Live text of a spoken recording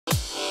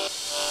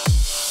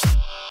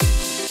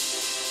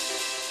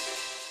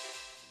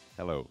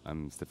Hello,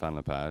 I'm Stéphane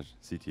Lepage,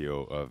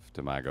 CTO of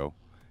Tamaggo,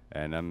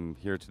 and I'm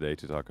here today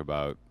to talk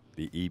about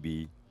the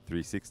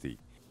EB360.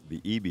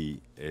 The EB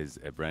is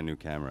a brand new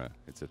camera.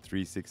 It's a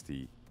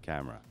 360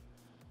 camera.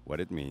 What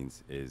it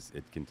means is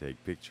it can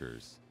take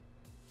pictures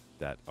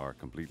that are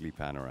completely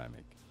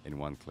panoramic in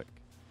one click.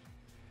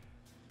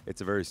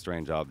 It's a very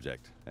strange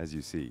object, as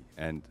you see,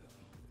 and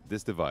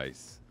this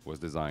device was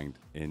designed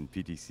in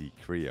PTC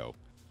Creo.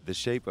 The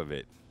shape of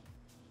it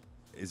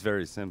is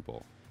very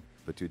simple,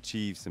 but to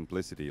achieve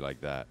simplicity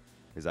like that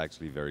is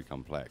actually very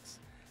complex.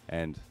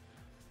 And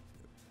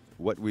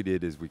what we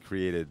did is we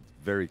created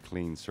very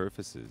clean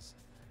surfaces,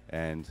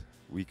 and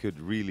we could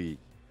really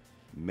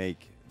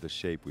make the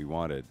shape we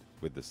wanted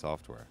with the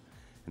software.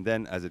 And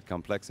then as it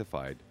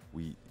complexified,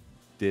 we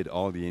did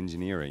all the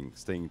engineering,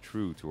 staying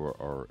true to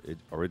our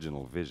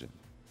original vision.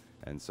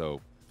 And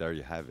so there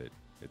you have it.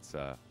 It's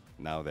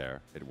now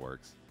there, it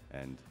works,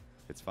 and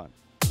it's fun.